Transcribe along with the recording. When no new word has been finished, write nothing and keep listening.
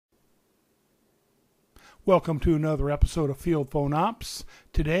Welcome to another episode of Field Phone Ops.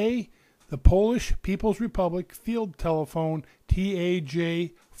 Today, the Polish People's Republic Field Telephone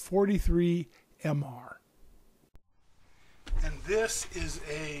TAJ 43MR. And this is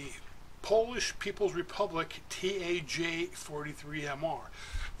a Polish People's Republic TAJ 43MR.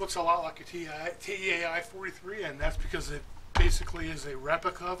 Looks a lot like a TAI 43, and that's because it basically is a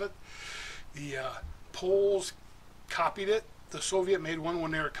replica of it. The Poles copied it. The Soviet made one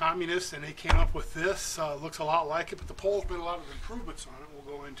when they were communists, and they came up with this. Looks a lot like it, but the Poles made a lot of improvements on it.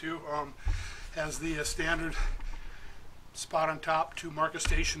 We'll go into has the standard spot on top, 2 marker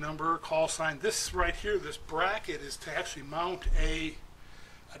station number, call sign. This right here, this bracket, is to actually mount a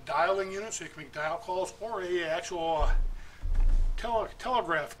dialing unit, so you can make dial calls, or a actual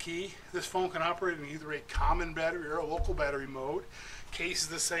telegraph key. This phone can operate in either a common battery or a local battery mode. Case is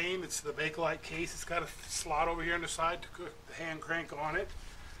the same. It's the Bakelite case. It's got a slot over here on the side to put the hand crank on it.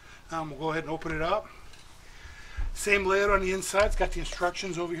 We'll go ahead and open it up. Same layout on the inside. It's got the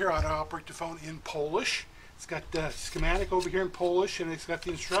instructions over here how to operate the phone in Polish. It's got the schematic over here in Polish, and it's got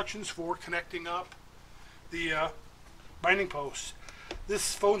the instructions for connecting up the binding posts.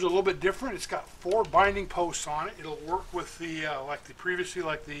 This phone's a little bit different. It's got 4 binding posts on it. It'll work with the like the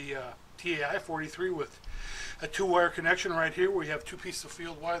TAI 43 with a 2-wire connection right here, where you have 2 pieces of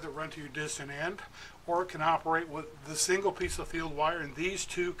field wire that run to your distant end, or it can operate with the single piece of field wire and these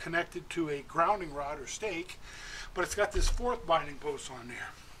 2 connected to a grounding rod or stake. But it's got this 4th binding post on there.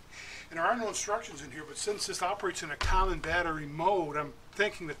 And there are no instructions in here, but since this operates in a common battery mode, I'm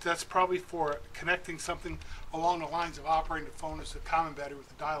thinking that that's probably for connecting something along the lines of operating the phone as a common battery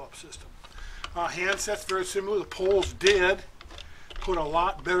with a dial-up system. Handset's very similar. The Poles did put a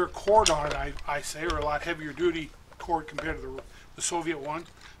lot better cord on it, I say, or a lot heavier duty cord compared to the Soviet one.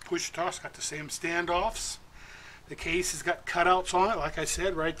 Push to talk, it's got the same standoffs. The case has got cutouts on it, like I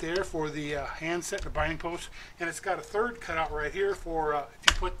said, right there for the handset, the binding post, and it's got a 3rd cutout right here for if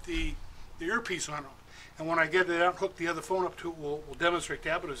you put the earpiece on it. And when I get it out and hook the other phone up to it, we'll demonstrate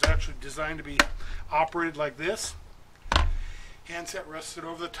that, but it's actually designed to be operated like this. Handset rested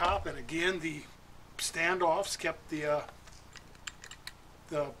over the top, and again, the standoffs kept the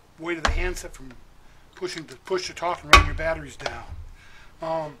weight of the handset from push to talk and running your batteries down.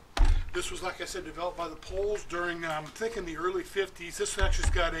 This was, like I said, developed by the Poles during, I'm thinking, the early 50s. This actually's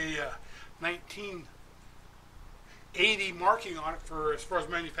got a 1980 marking on it for as far as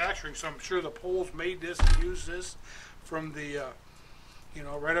manufacturing, so I'm sure the Poles made this and used this from the,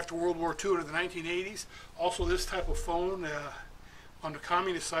 right after World War II into the 1980s. Also, this type of phone on the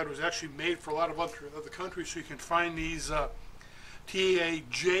communist side was actually made for a lot of other countries, so you can find these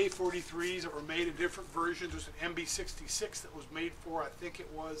TAJ 43s that were made in different versions. There's an MB66 that was made for, I think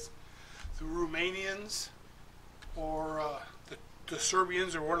it was the Romanians or the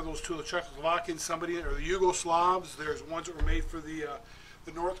Serbians, or one of those 2, the Czechoslovakians, somebody, or the Yugoslavs. There's ones that were made for the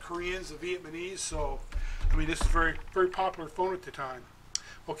North Koreans, the Vietnamese. So, I mean, this is a very, very popular phone at the time.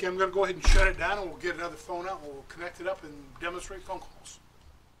 Okay, I'm going to go ahead and shut it down, and we'll get another phone out, and we'll connect it up and demonstrate phone calls.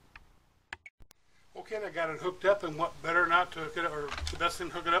 Okay, and I got it hooked up, and what better not to hook it up, or the best thing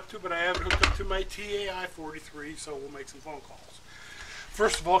to hook it up to, but I have it hooked up to my TAI 43, so we'll make some phone calls.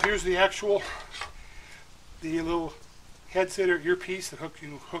 First of all, here's the little headset or earpiece that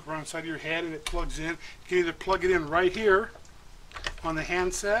you hook around the side of your head, and it plugs in. You can either plug it in right here on the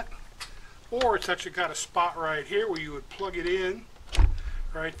handset, or it's actually got a spot right here where you would plug it in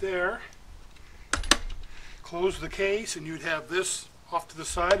right there, close the case, and you'd have this off to the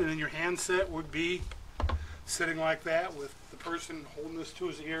side, and then your handset would be sitting like that with the person holding this to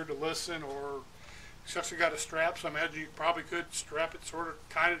his ear to listen, or it's actually got a strap, so I imagine you probably could strap it sort of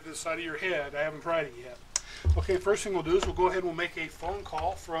kind of to the side of your head. I haven't tried it yet. Okay, first thing we'll do is we'll go ahead and we'll make a phone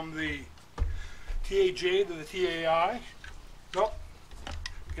call from the TAJ to the TAI. Nope.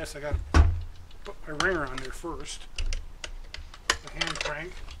 I guess I got to put my ringer on there first. The hand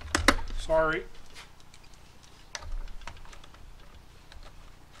crank. Sorry.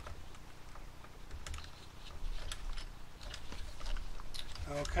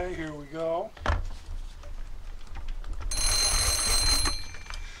 Okay, here we go.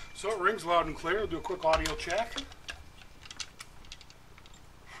 So it rings loud and clear. We'll do a quick audio check.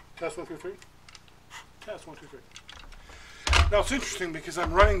 Test 1, 2, 3. Test 1, 2, 3. Now it's interesting because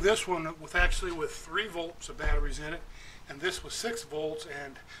I'm running this one with 3 volts of batteries in it, and this was 6 volts.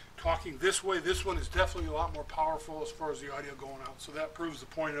 And talking this way, this one is definitely a lot more powerful as far as the audio going out. So that proves the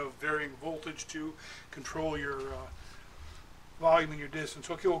point of varying voltage to control your volume and your distance.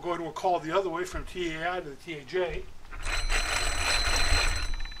 Okay, we'll go ahead and we'll call the other way from TAI to the TAJ.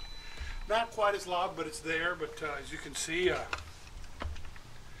 Not quite as loud, but it's there. But as you can see,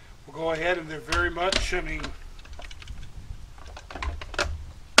 we'll go ahead, and they're very much, I mean,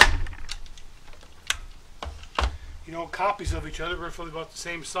 you know, copies of each other, roughly about the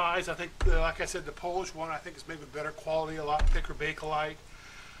same size. I think, like I said, the Polish one I think is maybe better quality, a lot thicker Bakelite.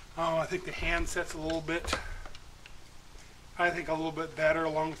 I think the handset's a little bit, I think a little bit better,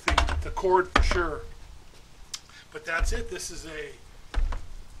 along with the cord for sure. But that's it. This is a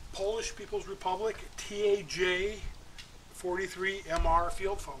Polish People's Republic TAJ 43MR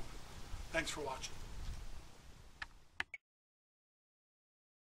field phone. Thanks for watching.